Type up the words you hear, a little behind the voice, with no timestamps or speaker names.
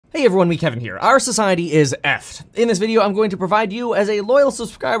Hey everyone, me Kevin here. Our society is effed. In this video, I'm going to provide you, as a loyal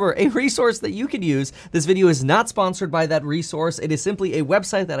subscriber, a resource that you can use. This video is not sponsored by that resource. It is simply a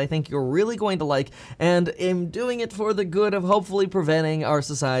website that I think you're really going to like, and am doing it for the good of hopefully preventing our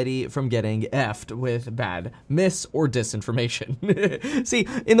society from getting effed with bad mis or disinformation. See,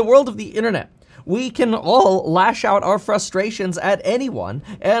 in the world of the internet, we can all lash out our frustrations at anyone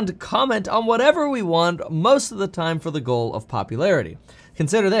and comment on whatever we want, most of the time for the goal of popularity.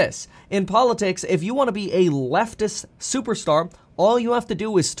 Consider this. In politics, if you want to be a leftist superstar, all you have to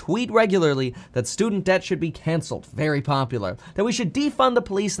do is tweet regularly that student debt should be canceled, very popular, that we should defund the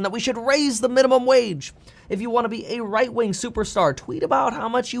police, and that we should raise the minimum wage. If you want to be a right-wing superstar, tweet about how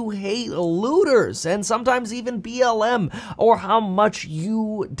much you hate looters and sometimes even BLM, or how much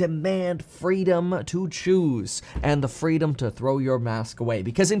you demand freedom to choose and the freedom to throw your mask away.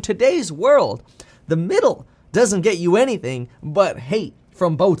 Because in today's world, the middle doesn't get you anything but hate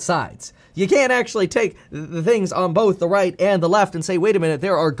from both sides. You can't actually take the things on both the right and the left and say, wait a minute,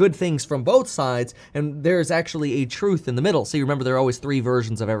 there are good things from both sides, and there's actually a truth in the middle. So you remember, there are always three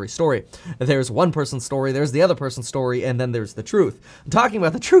versions of every story. There's one person's story, there's the other person's story, and then there's the truth. Talking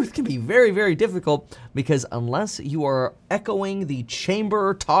about the truth can be very, very difficult, because unless you are echoing the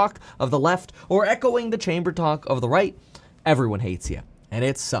chamber talk of the left or echoing the chamber talk of the right, everyone hates you. And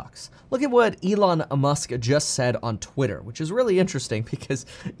it sucks. Look at what Elon Musk just said on Twitter, which is really interesting because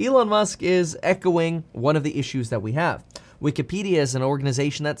Elon Musk is echoing one of the issues that we have. Wikipedia is an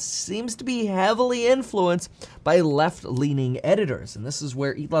organization that seems to be heavily influenced by left-leaning editors. And this is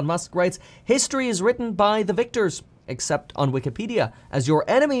where Elon Musk writes, "History is written by the victors, except on Wikipedia, as your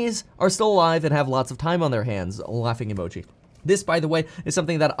enemies are still alive and have lots of time on their hands." Laughing emoji. This, by the way, is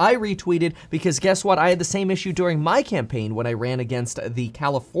something that I retweeted because guess what? I had the same issue during my campaign when I ran against the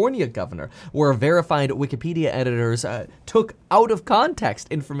California governor, where verified Wikipedia editors took out of context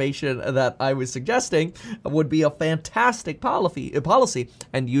information that I was suggesting would be a fantastic policy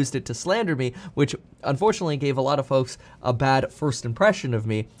and used it to slander me, which unfortunately gave a lot of folks a bad first impression of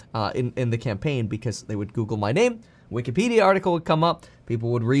me in the campaign, because they would Google my name, Wikipedia article would come up, people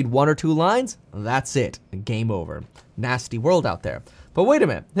would read one or two lines, that's it, game over. Nasty world out there. But wait a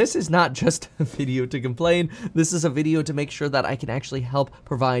minute, this is not just a video to complain, this is a video to make sure that I can actually help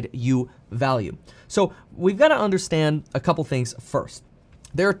provide you value. So we've got to understand a couple things first.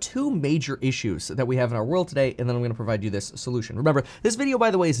 There are two major issues that we have in our world today, and then I'm going to provide you this solution. Remember, this video, by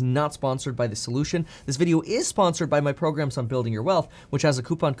the way, is not sponsored by the solution. This video is sponsored by my programs on building your wealth, which has a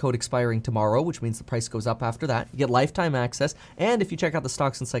coupon code expiring tomorrow, which means the price goes up after that. You get lifetime access, and if you check out the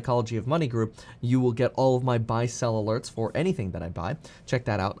Stocks and Psychology of Money group, you will get all of my buy-sell alerts for anything that I buy. Check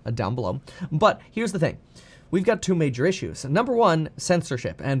that out down below. But here's the thing. We've got two major issues. Number one,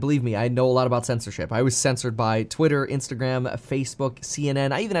 censorship. And believe me, I know a lot about censorship. I was censored by Twitter, Instagram, Facebook,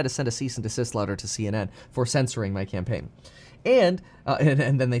 CNN. I even had to send a cease and desist letter to CNN for censoring my campaign. And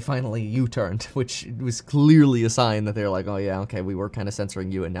then they finally U-turned, which was clearly a sign that they're like, oh yeah, okay, we were kind of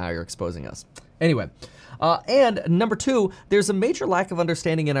censoring you and now you're exposing us. Anyway, and number two, there's a major lack of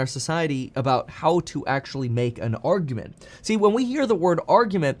understanding in our society about how to actually make an argument. See, when we hear the word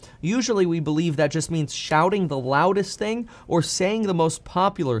argument, usually we believe that just means shouting the loudest thing or saying the most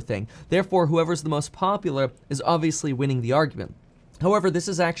popular thing. Therefore, whoever's the most popular is obviously winning the argument. However, this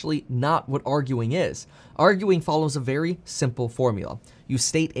is actually not what arguing is. Arguing follows a very simple formula. You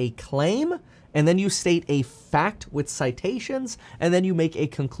state a claim, and then you state a fact with citations, and then you make a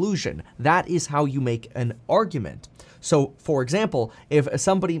conclusion. That is how you make an argument. So, for example, if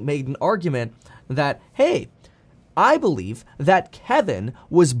somebody made an argument that, hey, I believe that Kevin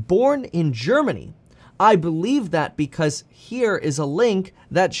was born in Germany. I believe that because here is a link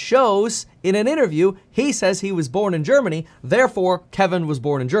that shows in an interview, he says he was born in Germany, therefore Kevin was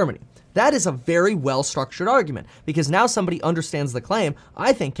born in Germany. That is a very well-structured argument, because now somebody understands the claim,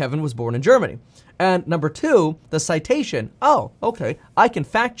 I think Kevin was born in Germany. And number two, the citation, oh, okay, I can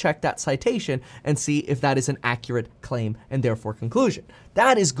fact check that citation and see if that is an accurate claim and therefore conclusion.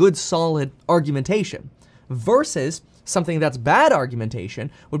 That is good, solid argumentation. Versus something that's bad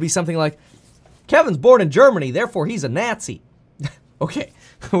argumentation would be something like, Kevin's born in Germany, therefore he's a Nazi. Okay,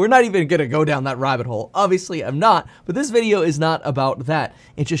 we're not even gonna go down that rabbit hole. Obviously, I'm not, but this video is not about that.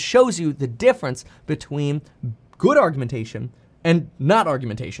 It just shows you the difference between good argumentation and not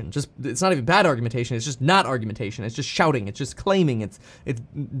argumentation. It's not even bad argumentation, it's just not argumentation. It's just shouting, it's just claiming, it's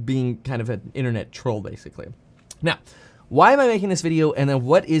being kind of an internet troll, basically. Now, why am I making this video, and then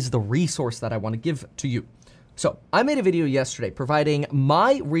what is the resource that I want to give to you? So I made a video yesterday providing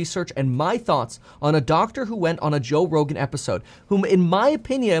my research and my thoughts on a doctor who went on a Joe Rogan episode, whom in my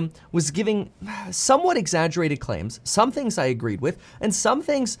opinion was giving somewhat exaggerated claims. Some things I agreed with, and some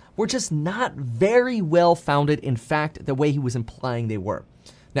things were just not very well founded in fact the way he was implying they were.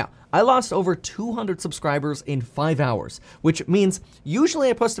 Now, I lost over 200 subscribers in 5 hours, which means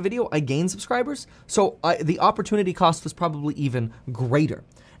usually I post a video, I gain subscribers, so the opportunity cost was probably even greater.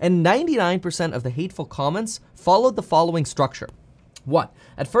 And 99% of the hateful comments followed the following structure. 1.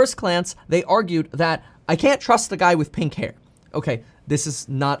 At first glance, they argued that I can't trust the guy with pink hair. Okay, this is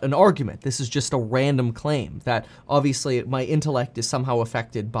not an argument. This is just a random claim that obviously my intellect is somehow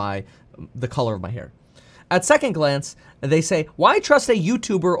affected by the color of my hair. At second glance, they say, why trust a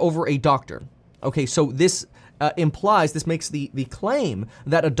YouTuber over a doctor? Okay, so this makes the claim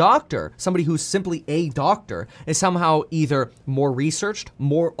that a doctor, somebody who's simply a doctor, is somehow either more researched,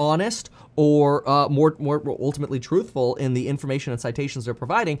 more honest, or more ultimately truthful in the information and citations they're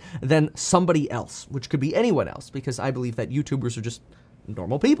providing than somebody else, which could be anyone else, because I believe that YouTubers are just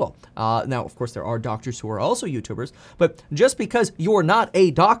normal people. Now, of course, there are doctors who are also YouTubers, but just because you're not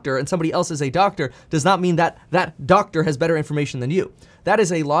a doctor and somebody else is a doctor does not mean that that doctor has better information than you. That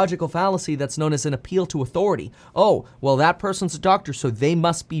is a logical fallacy that's known as an appeal to authority. Oh, well, that person's a doctor, so they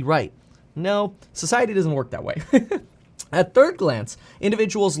must be right. No, society doesn't work that way. At third glance,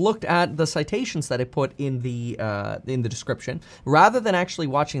 individuals looked at the citations that I put in the description. Rather than actually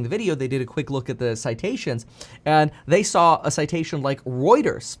watching the video, they did a quick look at the citations, and they saw a citation like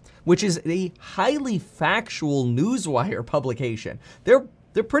Reuters, which is a highly factual newswire publication.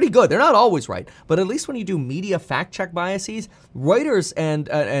 They're pretty good. They're not always right, but at least when you do media fact-check biases, Reuters and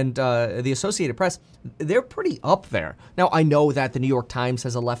the Associated Press, they're pretty up there. Now, I know that the New York Times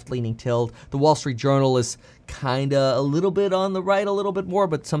has a left-leaning tilt. The Wall Street Journal is kind of a little bit on the right, a little bit more,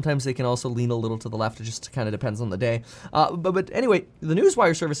 but sometimes they can also lean a little to the left. It just kind of depends on the day. But anyway, the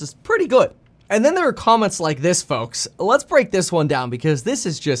Newswire service is pretty good. And then there are comments like this, folks. Let's break this one down because this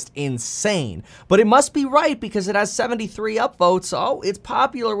is just insane. But it must be right because it has 73 upvotes. Oh, it's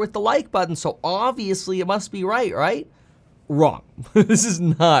popular with the like button, so obviously it must be right, right? Wrong. This is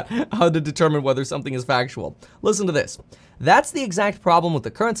not how to determine whether something is factual. Listen to this. That's the exact problem with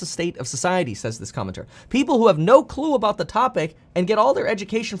the current state of society, says this commenter. People who have no clue about the topic and get all their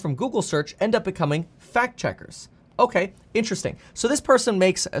education from Google search end up becoming fact checkers. Okay, interesting. So this person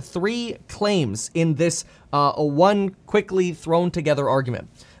makes 3 claims in this one quickly thrown together argument.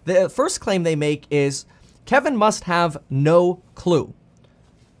 The first claim they make is, Kevin must have no clue.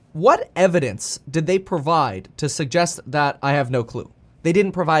 What evidence did they provide to suggest that I have no clue? They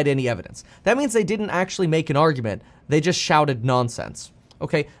didn't provide any evidence. That means they didn't actually make an argument. They just shouted nonsense.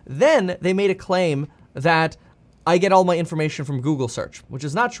 Okay, then they made a claim that I get all my information from Google search, which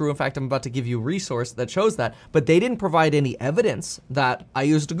is not true. In fact, I'm about to give you a resource that shows that, but they didn't provide any evidence that I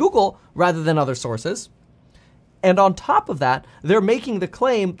used Google rather than other sources. And on top of that, they're making the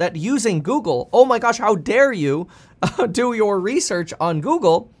claim that using Google, oh my gosh, how dare you do your research on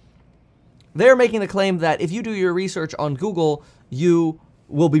Google? They're making the claim that if you do your research on Google, you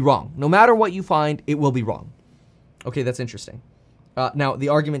will be wrong. No matter what you find, it will be wrong. Okay, that's interesting. Now, the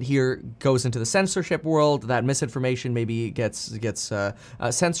argument here goes into the censorship world, that misinformation maybe gets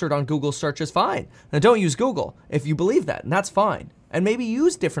censored on Google searches. Fine. Now, don't use Google if you believe that, and that's fine. And maybe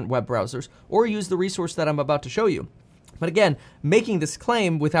use different web browsers or use the resource that I'm about to show you. But again, making this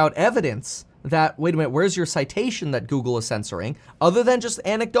claim without evidence that, wait a minute, where's your citation that Google is censoring? Other than just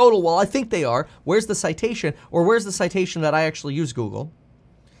anecdotal, well, I think they are. Where's the citation? Or where's the citation that I actually use Google?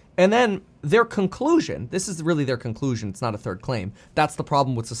 And then their conclusion, this is really their conclusion, it's not a third claim. That's the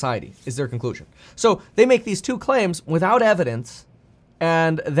problem with society, is their conclusion. So they make these 2 claims without evidence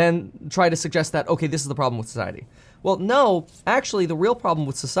and then try to suggest that, okay, this is the problem with society. Well, no, actually the real problem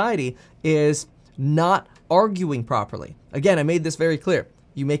with society is not arguing properly. Again, I made this very clear.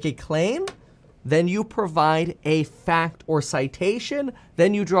 You make a claim, then you provide a fact or citation,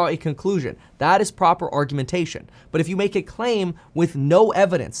 then you draw a conclusion. That is proper argumentation. But if you make a claim with no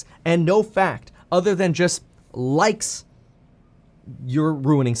evidence and no fact other than just likes, you're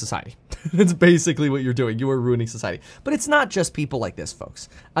ruining society. That's basically what you're doing. You are ruining society. But it's not just people like this, folks.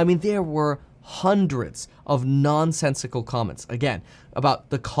 I mean, there were hundreds of nonsensical comments, again, about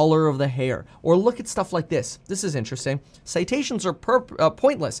the color of the hair, or look at stuff like this. This is interesting. Citations are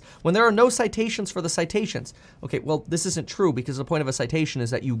pointless when there are no citations for the citations. Okay, well, this isn't true because the point of a citation is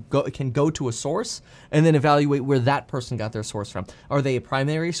that you can go to a source and then evaluate where that person got their source from. Are they a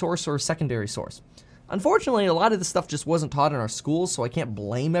primary source or a secondary source? Unfortunately, a lot of this stuff just wasn't taught in our schools, so I can't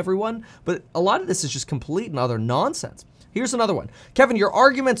blame everyone, but a lot of this is just complete and utter nonsense. Here's another one. Kevin, your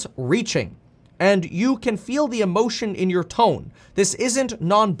argument's reaching. and you can feel the emotion in your tone. This isn't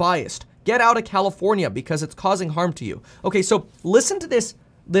non-biased. Get out of California because it's causing harm to you. Okay, so listen to this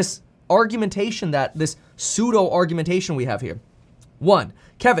argumentation, this pseudo argumentation we have here. 1,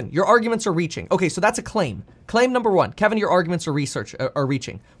 Kevin, your arguments are reaching. Okay, so that's a claim. Claim number 1, Kevin, your arguments are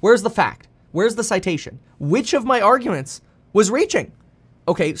reaching. Where's the fact? Where's the citation? Which of my arguments was reaching?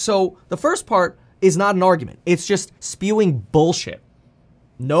 Okay, so the first part is not an argument. It's just spewing bullshit.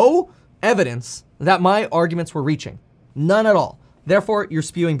 No evidence that my arguments were reaching. None at all. Therefore, you're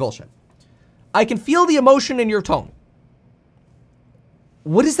spewing bullshit. I can feel the emotion in your tone.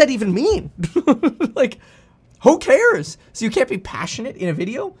 What does that even mean? Like, who cares? So you can't be passionate in a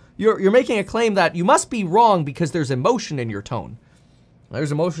video? You're making a claim that you must be wrong because there's emotion in your tone.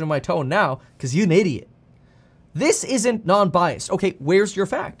 There's emotion in my tone now because you're an idiot. This isn't non-biased. Okay, where's your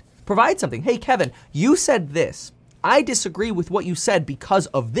fact? Provide something. Hey, Kevin, you said this. I disagree with what you said because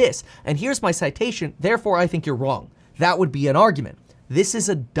of this, and here's my citation, therefore I think you're wrong. That would be an argument. This is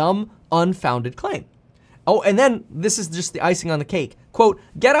a dumb, unfounded claim. Oh, and then this is just the icing on the cake. Quote,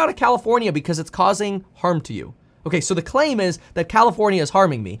 get out of California because it's causing harm to you. Okay, so the claim is that California is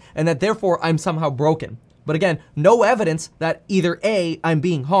harming me and that therefore I'm somehow broken. But again, no evidence that either A, I'm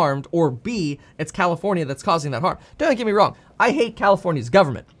being harmed, or B, it's California that's causing that harm. Don't get me wrong. I hate California's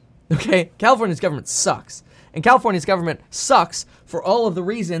government. Okay, California's government sucks. And California's government sucks for all of the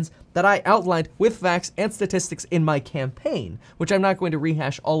reasons that I outlined with facts and statistics in my campaign, which I'm not going to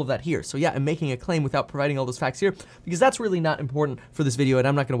rehash all of that here. So yeah, I'm making a claim without providing all those facts here because that's really not important for this video and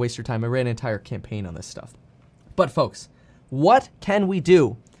I'm not going to waste your time. I ran an entire campaign on this stuff. But folks, what can we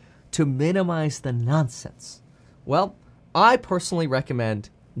do to minimize the nonsense? Well, I personally recommend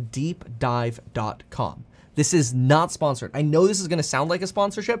deepdive.com. This is not sponsored. I know this is gonna sound like a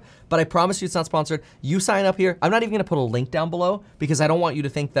sponsorship, but I promise you it's not sponsored. You sign up here. I'm not even gonna put a link down below because I don't want you to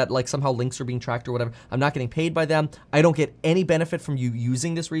think that like somehow links are being tracked or whatever. I'm not getting paid by them. I don't get any benefit from you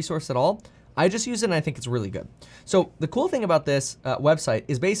using this resource at all. I just use it and I think it's really good. So the cool thing about this website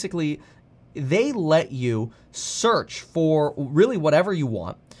is basically they let you search for really whatever you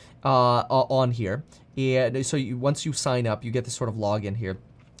want on here. And so once you sign up, you get this sort of login here.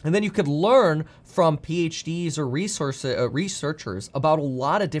 And then you could learn from PhDs or researchers about a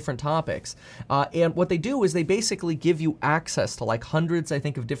lot of different topics. And what they do is they basically give you access to like hundreds, I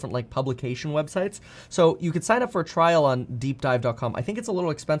think, of different like publication websites. So you could sign up for a trial on deepdive.com. I think it's a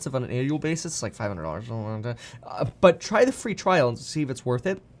little expensive on an annual basis, it's like $500. But try the free trial and see if it's worth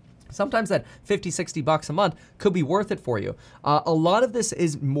it. Sometimes that 50, 60 bucks a month could be worth it for you. A lot of this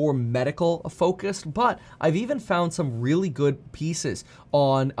is more medical focused, but I've even found some really good pieces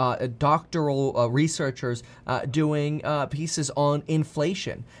on doctoral researchers doing pieces on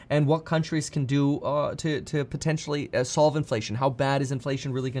inflation and what countries can do to potentially solve inflation. How bad is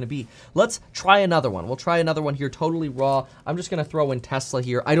inflation really going to be? Let's try another one. We'll try another one here, totally raw. I'm just going to throw in Tesla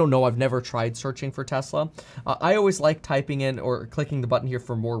here. I don't know. I've never tried searching for Tesla. I always like typing in or clicking the button here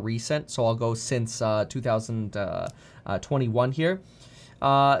for more recent. So I'll go since 2021 here.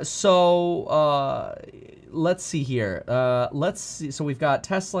 Let's see here. Let's see. So we've got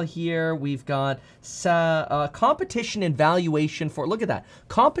Tesla here. We've got competition and valuation for, look at that.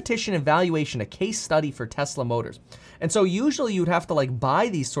 Competition and valuation, a case study for Tesla Motors. And so usually you'd have to like buy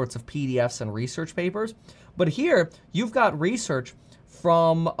these sorts of PDFs and research papers. But here you've got research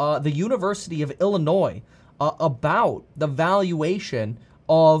from the University of Illinois about the valuation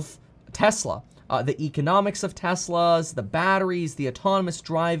of Tesla, the economics of Teslas, the batteries, the autonomous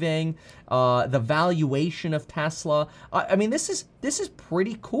driving, the valuation of Tesla. I mean, this is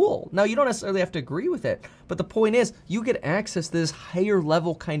pretty cool. Now, you don't necessarily have to agree with it, but the point is you get access to this higher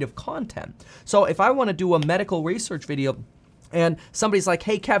level kind of content. So if I want to do a medical research video, and somebody's like,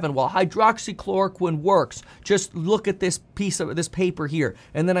 hey, Kevin, well, hydroxychloroquine works. Just look at this piece of this paper here.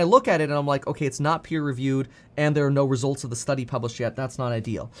 And then I look at it and I'm like, okay, it's not peer reviewed and there are no results of the study published yet. That's not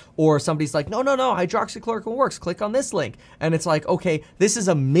ideal. Or somebody's like, no, hydroxychloroquine works. Click on this link. And it's like, okay, this is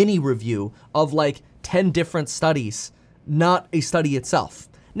a mini review of like 10 different studies, not a study itself.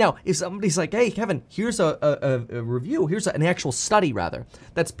 Now, if somebody's like, hey, Kevin, here's a review, here's an actual study, rather,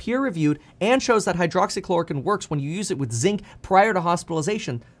 that's peer-reviewed and shows that hydroxychloroquine works when you use it with zinc prior to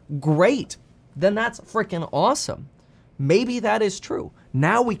hospitalization, great. Then that's freaking awesome. Maybe that is true.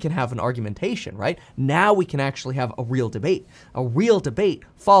 Now we can have an argumentation, right? Now we can actually have a real debate. A real debate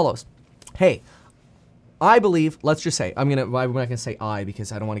follows. Hey, I believe, let's just say, I'm not going to say I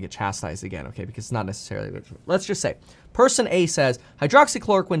because I don't want to get chastised again, okay, because it's not necessarily true. Let's just say, person A says,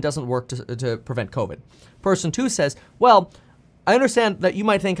 hydroxychloroquine doesn't work to prevent COVID. Person 2 says, well, I understand that you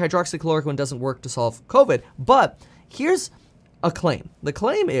might think hydroxychloroquine doesn't work to solve COVID, but here's a claim. The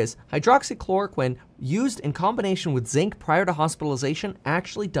claim is hydroxychloroquine used in combination with zinc prior to hospitalization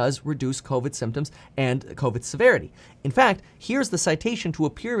actually does reduce COVID symptoms and COVID severity. In fact, here's the citation to a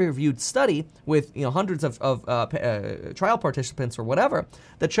peer-reviewed study with hundreds of trial participants or whatever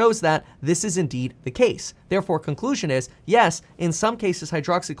that shows that this is indeed the case. Therefore, conclusion is, yes, in some cases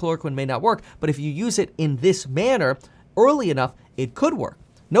hydroxychloroquine may not work, but if you use it in this manner early enough, it could work.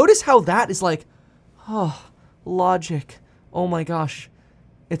 Notice how that is like, oh, logic. Oh my gosh,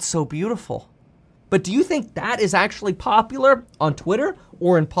 it's so beautiful. But do you think that is actually popular on Twitter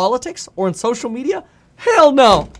or in politics or in social media? Hell no.